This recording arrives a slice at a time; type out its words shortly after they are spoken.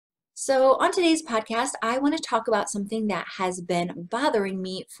So, on today's podcast, I want to talk about something that has been bothering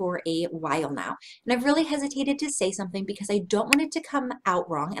me for a while now. And I've really hesitated to say something because I don't want it to come out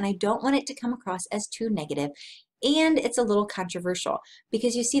wrong and I don't want it to come across as too negative. And it's a little controversial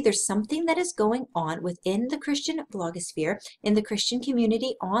because you see, there's something that is going on within the Christian blogosphere, in the Christian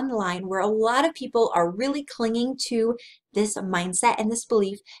community online, where a lot of people are really clinging to this mindset and this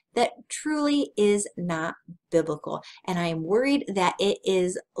belief that truly is not biblical. And I am worried that it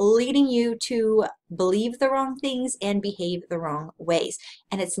is leading you to believe the wrong things and behave the wrong ways.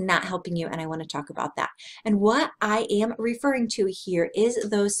 And it's not helping you. And I want to talk about that. And what I am referring to here is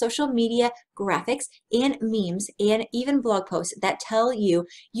those social media graphics and memes and even blog posts that tell you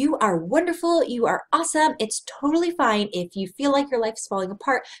you are wonderful, you are awesome. It's totally fine if you feel like your life is falling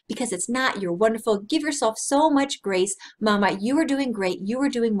apart because it's not. You're wonderful. Give yourself so much grace. Mama, you are doing great. You are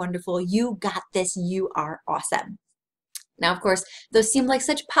doing wonderful. You got this. You are awesome. Now, of course, those seem like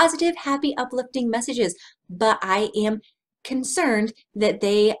such positive, happy, uplifting messages, but I am concerned that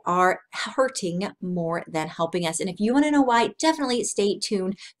they are hurting more than helping us. And if you want to know why, definitely stay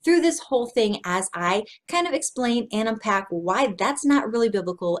tuned through this whole thing as I kind of explain and unpack why that's not really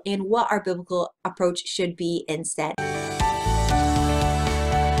biblical and what our biblical approach should be instead.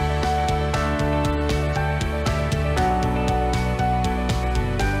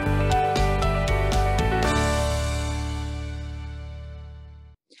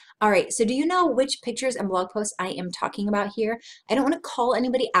 All right, so do you know which pictures and blog posts I am talking about here? I don't want to call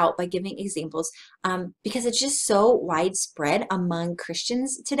anybody out by giving examples because it's just so widespread among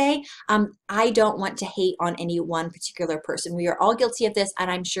Christians today. I don't want to hate on any one particular person. We are all guilty of this, and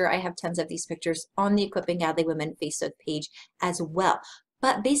I'm sure I have tons of these pictures on the Equipping Godly Women Facebook page as well.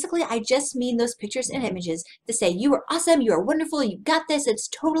 But basically, I just mean those pictures and images to say, you are awesome, you are wonderful, you got this, it's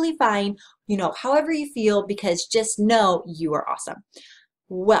totally fine, however you feel, because just know you are awesome.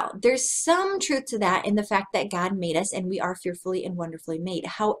 Well, there's some truth to that in the fact that God made us and we are fearfully and wonderfully made.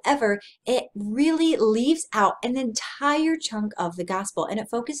 However, it really leaves out an entire chunk of the gospel and it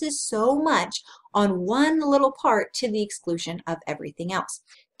focuses so much on one little part to the exclusion of everything else.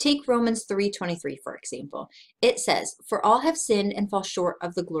 Take Romans 3:23, for example. It says, "For all have sinned and fall short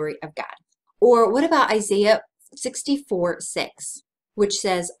of the glory of God." Or what about Isaiah 64:6? Which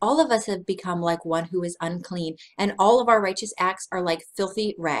says, "All of us have become like one who is unclean, and all of our righteous acts are like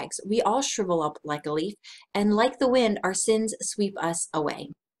filthy rags. We all shrivel up like a leaf, and like the wind, our sins sweep us away."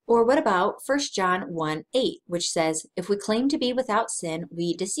 Or what about 1 John 1:8, which says, "If we claim to be without sin,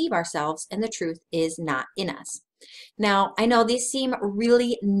 we deceive ourselves, and the truth is not in us." Now, I know these seem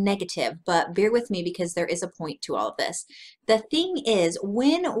really negative, but bear with me because there is a point to all of this. The thing is,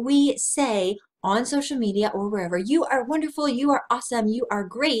 when we say on social media or wherever, you are wonderful, you are awesome, you are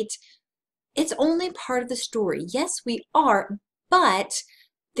great, it's only part of the story. Yes, we are, but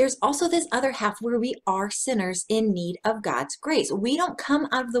there's also this other half where we are sinners in need of God's grace. We don't come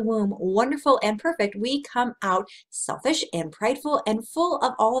out of the womb wonderful and perfect. We come out selfish and prideful and full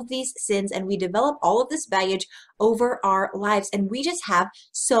of all of these sins, and we develop all of this baggage over our lives, and we just have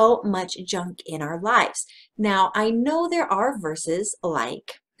so much junk in our lives. Now, I know there are verses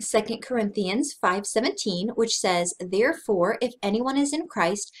like 2 Corinthians 5:17, which says, "Therefore, if anyone is in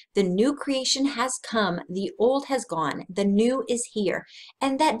Christ, the new creation has come, the old has gone, the new is here."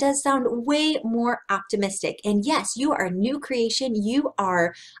 And that does sound way more optimistic. And yes, you are a new creation. You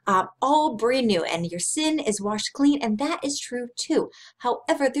are all brand new, and your sin is washed clean, and that is true too.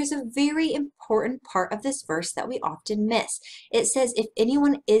 However, there's a very important part of this verse that we often miss. It says, if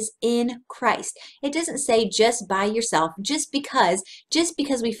anyone is in Christ. It doesn't say just by yourself, just because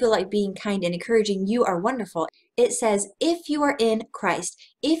we feel like being kind and encouraging, you are wonderful. It says, if you are in Christ,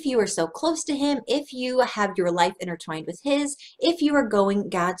 if you are so close to Him, if you have your life intertwined with His, if you are going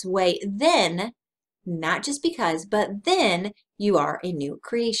God's way, then, not just because, but then you are a new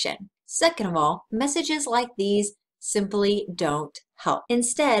creation. Second of all, messages like these simply don't help.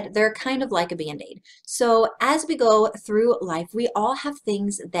 Instead, they're kind of like a band-aid. So as we go through life, we all have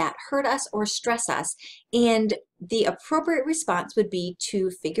things that hurt us or stress us, and the appropriate response would be to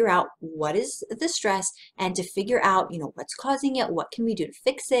figure out what is the stress and to figure out, what's causing it, what can we do to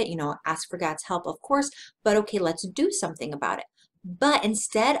fix it, ask for God's help, of course, but okay, let's do something about it. But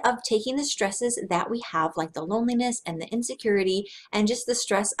instead of taking the stresses that we have, like the loneliness and the insecurity and just the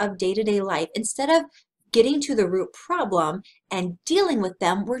stress of day-to-day life, instead of getting to the root problem and dealing with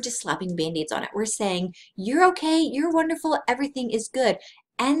them, we're just slapping band-aids on it. We're saying, you're okay, you're wonderful, everything is good.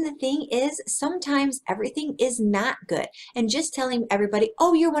 And the thing is, sometimes everything is not good. And just telling everybody,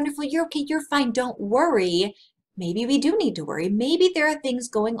 oh, you're wonderful, you're okay, you're fine, don't worry, maybe we do need to worry. Maybe there are things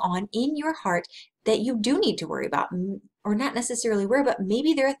going on in your heart that you do need to worry about, or not necessarily worry, but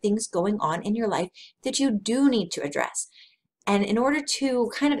maybe there are things going on in your life that you do need to address. And in order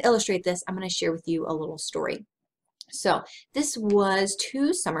to kind of illustrate this, I'm going to share with you a little story. So this was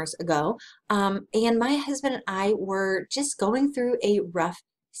 2 summers ago, and my husband and I were just going through a rough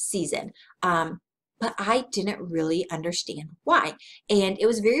season. But I didn't really understand why. And it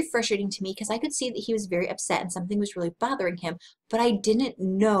was very frustrating to me because I could see that he was very upset and something was really bothering him, but I didn't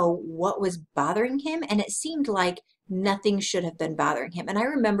know what was bothering him. And it seemed like nothing should have been bothering him. And I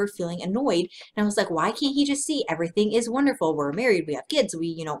remember feeling annoyed, and I was like, why can't he just see everything is wonderful? We're married, we have kids,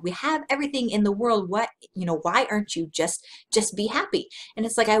 we have everything in the world. Why aren't you just be happy? And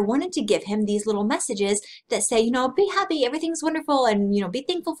it's like I wanted to give him these little messages that say, be happy, everything's wonderful, and be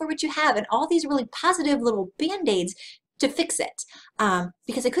thankful for what you have, and all these really positive little band-aids to fix it.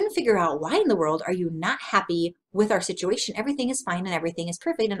 Because I couldn't figure out, why in the world are you not happy with our situation? Everything is fine and everything is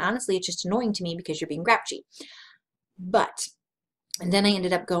perfect, and honestly it's just annoying to me because you're being grouchy. But then I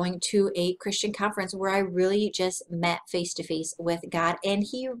ended up going to a Christian conference where I really just met face to face with God, and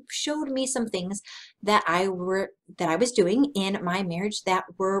he showed me some things that I was doing in my marriage that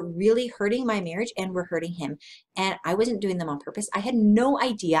were really hurting my marriage and were hurting him. And I wasn't doing them on purpose. I had no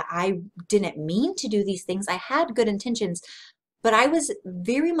idea. I didn't mean to do these things. I had good intentions, but I was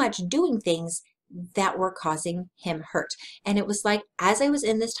very much doing things that were causing him hurt. And it was like, as I was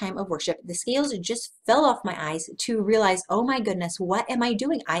in this time of worship, the scales just fell off my eyes to realize, oh my goodness, what am I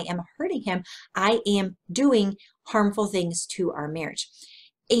doing? I am hurting him. I am doing harmful things to our marriage.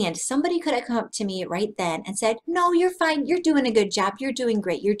 And somebody could have come up to me right then and said, no, you're fine. You're doing a good job. You're doing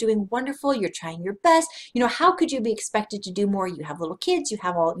great. You're doing wonderful. You're trying your best. How could you be expected to do more? You have little kids. You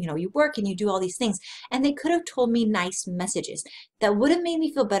have you work and you do all these things. And they could have told me nice messages that would have made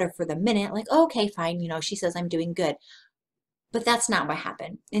me feel better for the minute. Like, oh, okay, fine. She says I'm doing good. But that's not what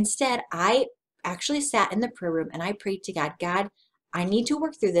happened. Instead, I actually sat in the prayer room and I prayed to God. God, I need to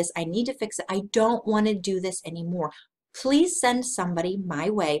work through this. I need to fix it. I don't want to do this anymore. Please send somebody my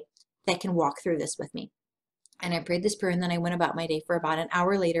way that can walk through this with me. And I prayed this prayer, and then I went about my day for about an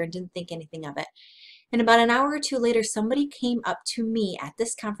hour later and didn't think anything of it. And about an hour or two later, somebody came up to me at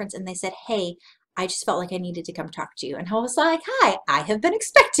this conference and they said, hey, I just felt like I needed to come talk to you. And I was like, hi, I have been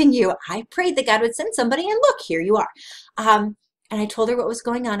expecting you. I prayed that God would send somebody, and look, here you are. And I told her what was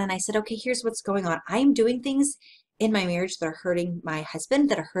going on, and I said, okay, here's what's going on. I am doing things in my marriage that are hurting my husband,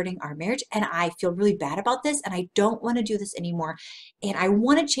 that are hurting our marriage, and I feel really bad about this, and I don't want to do this anymore, and I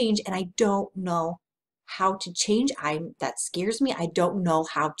want to change, and I don't know how to change. That scares me. I don't know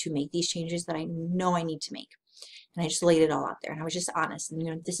how to make these changes that I know I need to make. And I just laid it all out there, and I was just honest,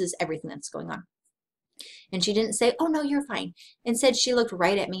 and this is everything that's going on. And she didn't say, oh no, you're fine. Instead, she looked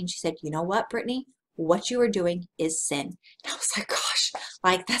right at me and she said, you know what, Brittany? What you are doing is sin. And I was like, gosh,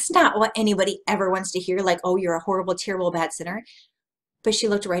 like that's not what anybody ever wants to hear. Like, oh, you're a horrible, terrible, bad sinner. But she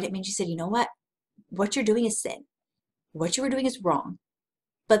looked right at me and she said, you know what? What you're doing is sin. What you were doing is wrong.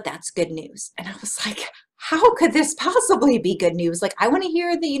 But that's good news. And I was like, how could this possibly be good news? Like, I want to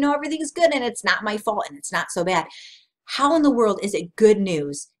hear that, everything's good and it's not my fault and it's not so bad. How in the world is it good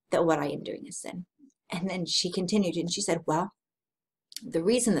news that what I am doing is sin? And then she continued and she said, well, the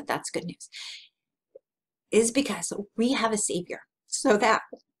reason that that's good news is because we have a Savior, so that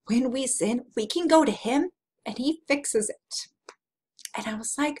when we sin, we can go to Him and He fixes it. And I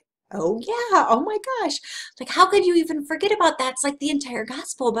was like, oh yeah, oh my gosh. Like, how could you even forget about that? It's like the entire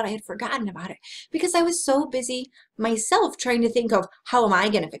gospel, but I had forgotten about it because I was so busy myself trying to think of, how am I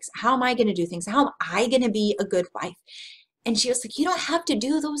going to fix it? How am I going to do things? How am I going to be a good wife? And she was like, you don't have to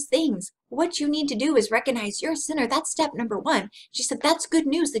do those things. What you need to do is recognize you're a sinner. That's step number one. She said, that's good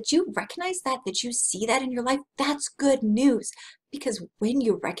news that you recognize that you see that in your life. That's good news. Because when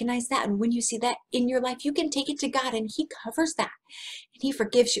you recognize that and when you see that in your life, you can take it to God and He covers that. And He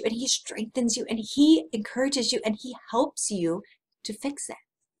forgives you and He strengthens you and He encourages you and He helps you to fix it.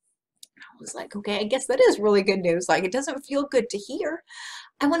 I was like, okay, I guess that is really good news. Like, it doesn't feel good to hear.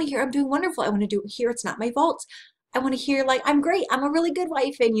 I want to hear I'm doing wonderful. I want to hear it's not my fault. I want to hear like, I'm great, I'm a really good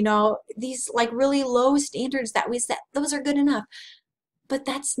wife, and these like really low standards that we set, those are good enough. But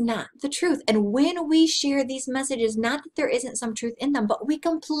that's not the truth. And when we share these messages, not that there isn't some truth in them, but we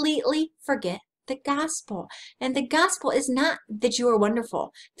completely forget the gospel. And the gospel is not that you are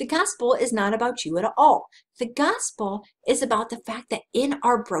wonderful. The gospel is not about you at all. The gospel is about the fact that in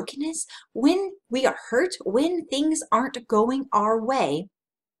our brokenness, when we are hurt, when things aren't going our way,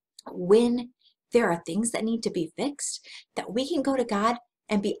 when there are things that need to be fixed, that we can go to God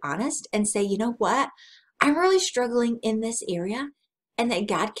and be honest and say, you know what? I'm really struggling in this area, and that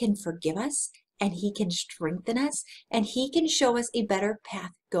God can forgive us and He can strengthen us, and He can show us a better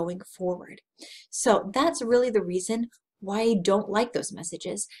path going forward. So that's really the reason why I don't like those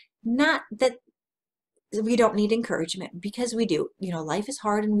messages. Not that we don't need encouragement, because we do. Life is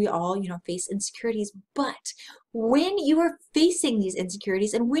hard and we all, face insecurities. But when you are facing these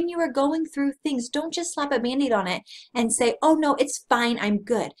insecurities and when you are going through things, don't just slap a band-aid on it and say, oh no, it's fine, I'm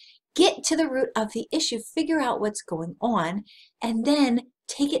good. Get to the root of the issue, figure out what's going on, and then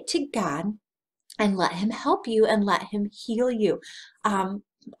take it to God and let Him help you and let Him heal you.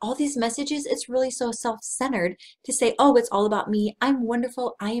 All these messages, it's really so self-centered to say, oh, it's all about me. I'm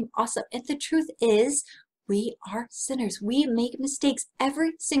wonderful. I am awesome. And the truth is, we are sinners. We make mistakes.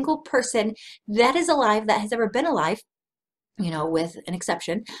 Every single person that is alive, that has ever been alive, with an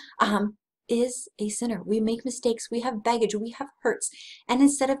exception, is a sinner. We make mistakes. We have baggage. We have hurts. And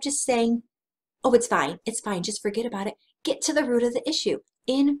instead of just saying, oh, it's fine, just forget about it, get to the root of the issue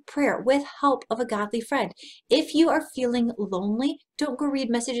in prayer with help of a godly friend. If you are feeling lonely, don't go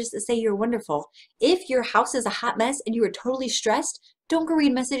read messages that say you're wonderful. If your house is a hot mess and you are totally stressed, don't go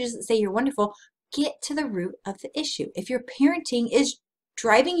read messages that say you're wonderful. Get to the root of the issue. If your parenting is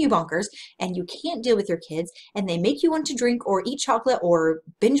driving you bonkers and you can't deal with your kids and they make you want to drink or eat chocolate or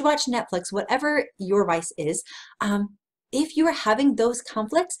binge watch Netflix, whatever your vice is, if you are having those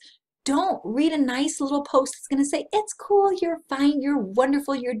conflicts, don't read a nice little post that's going to say, it's cool, you're fine, you're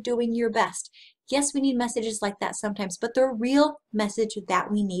wonderful, you're doing your best. Yes, we need messages like that sometimes, but the real message that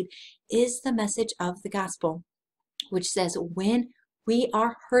we need is the message of the gospel, which says when we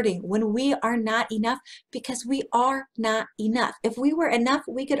are hurting, when we are not enough, because we are not enough. If we were enough,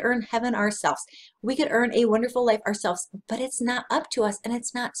 we could earn heaven ourselves. We could earn a wonderful life ourselves, but it's not up to us, and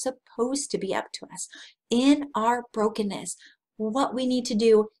it's not supposed to be up to us. In our brokenness, what we need to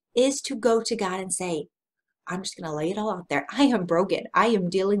do is to go to God and say, I'm just going to lay it all out there. I am broken. I am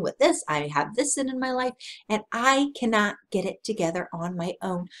dealing with this. I have this sin in my life, and I cannot get it together on my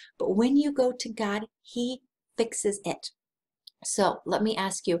own. But when you go to God, He fixes it. So let me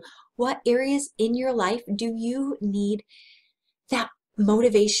ask you, what areas in your life do you need that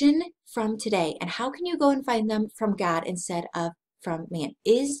motivation from today? And how can you go and find them from God instead of from man?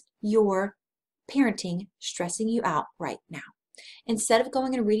 Is your parenting stressing you out right now? Instead of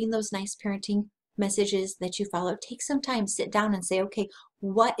going and reading those nice parenting messages that you follow, take some time, sit down and say, okay,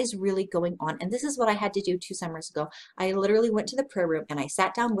 what is really going on? And this is what I had to do 2 summers ago. I literally went to the prayer room and I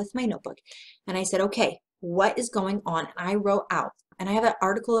sat down with my notebook and I said, okay, what is going on? And I wrote out, and I have an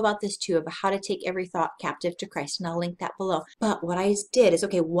article about this too, about how to take every thought captive to Christ, and I'll link that below. But what I did is,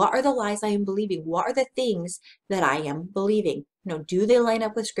 okay, what are the lies I am believing? What are the things that I am believing? Do they line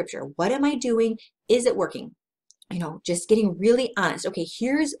up with Scripture? What am I doing? Is it working? Just getting really honest. Okay,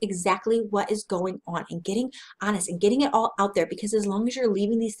 here's exactly what is going on, and getting honest and getting it all out there, because as long as you're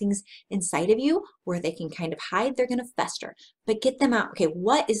leaving these things inside of you where they can kind of hide, they're going to fester. But get them out. Okay,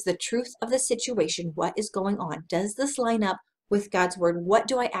 what is the truth of the situation? What is going on? Does this line up with God's word? What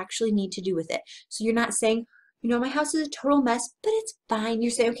do I actually need to do with it? So you're not saying, my house is a total mess, but it's fine.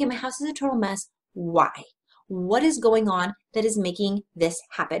 You're saying, okay, my house is a total mess. Why? What is going on that is making this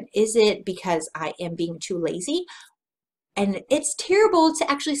happen? Is it because I am being too lazy? And it's terrible to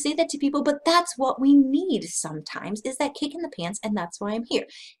actually say that to people, but that's what we need sometimes, is that kick in the pants, and that's why I'm here.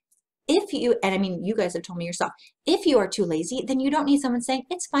 If you, and I mean, you guys have told me yourself, if you are too lazy, then you don't need someone saying,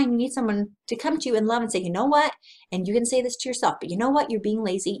 it's fine. You need someone to come to you in love and say, you know what? And you can say this to yourself, but you know what? You're being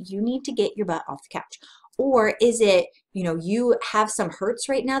lazy. You need to get your butt off the couch. Or is it, you have some hurts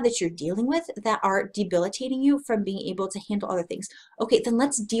right now that you're dealing with that are debilitating you from being able to handle other things? Okay, then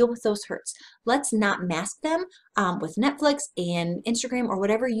let's deal with those hurts. Let's not mask them with Netflix and Instagram or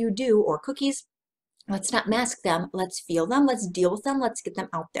whatever you do, or cookies. Let's not mask them. Let's feel them. Let's deal with them. Let's get them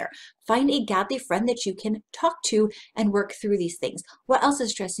out there. Find a godly friend that you can talk to and work through these things. What else is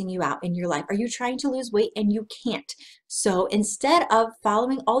stressing you out in your life? Are you trying to lose weight and you can't? So instead of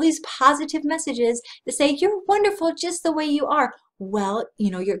following all these positive messages that say you're wonderful just the way you are, well,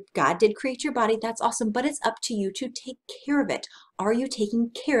 your God did create your body. That's awesome. But it's up to you to take care of it. Are you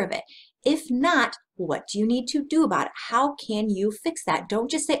taking care of it? If not, what do you need to do about it? How can you fix that? Don't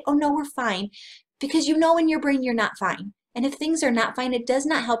just say, oh no, we're fine. Because in your brain you're not fine. And if things are not fine, it does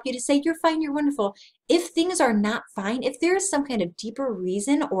not help you to say you're fine, you're wonderful. If things are not fine, if there is some kind of deeper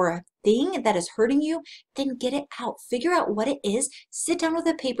reason or a thing that is hurting you, then get it out. Figure out what it is. Sit down with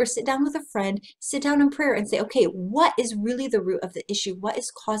a paper, sit down with a friend, sit down in prayer and say, okay, what is really the root of the issue? What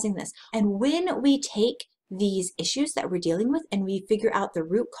is causing this? And when we take these issues that we're dealing with and we figure out the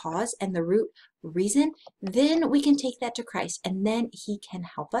root cause and the root reason, then we can take that to Christ, and then He can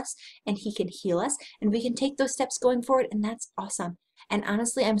help us and He can heal us, and we can take those steps going forward, and that's awesome. And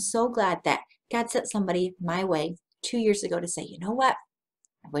honestly, I'm so glad that God sent somebody my way 2 years ago to say, you know what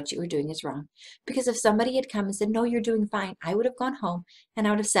you were doing is wrong. Because if somebody had come and said, no, you're doing fine, I would have gone home and I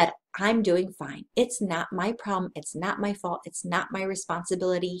would have said, I'm doing fine. It's not my problem. It's not my fault. It's not my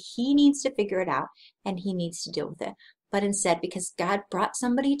responsibility. He needs to figure it out and he needs to deal with it. But instead, because God brought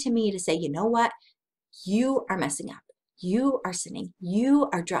somebody to me to say, you know what? You are messing up. You are sinning. You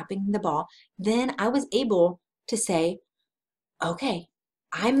are dropping the ball. Then I was able to say, okay,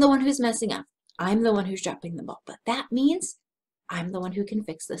 I'm the one who's messing up. I'm the one who's dropping the ball. But that means I'm the one who can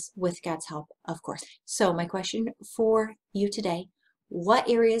fix this with God's help, of course. So my question for you today, what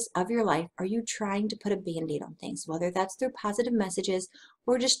areas of your life are you trying to put a band-aid on things, whether that's through positive messages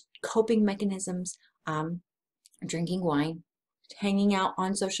or just coping mechanisms, drinking wine, hanging out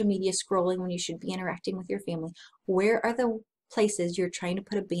on social media, scrolling when you should be interacting with your family? Where are the places you're trying to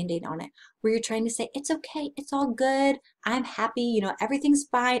put a band-aid on it, where you're trying to say, it's okay, it's all good, I'm happy, everything's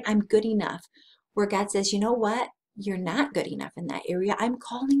fine, I'm good enough? Where God says, you know what? You're not good enough in that area. I'm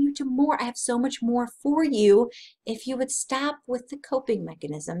calling you to more. I have so much more for you if you would stop with the coping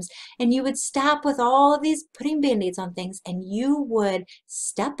mechanisms and you would stop with all of these putting band-aids on things and you would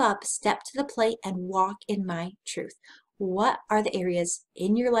step up, step to the plate and walk in my truth. What are the areas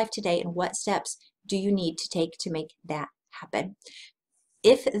in your life today and what steps do you need to take to make that happen?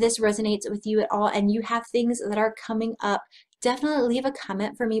 If this resonates with you at all and you have things that are coming up, definitely leave a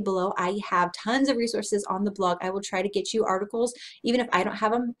comment for me below. I have tons of resources on the blog. I will try to get you articles. Even if I don't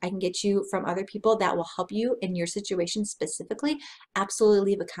have them, I can get you from other people that will help you in your situation specifically.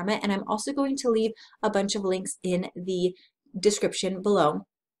 Absolutely leave a comment. And I'm also going to leave a bunch of links in the description below.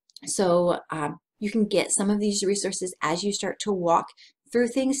 So you can get some of these resources as you start to walk through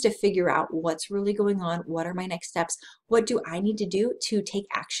things to figure out what's really going on, what are my next steps, what do I need to do to take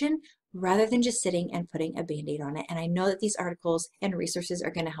action rather than just sitting and putting a band-aid on it. And I know that these articles and resources are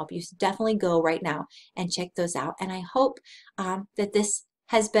going to help you. So definitely go right now and check those out. And I hope that this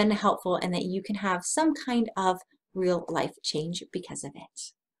has been helpful and that you can have some kind of real life change because of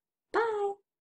it.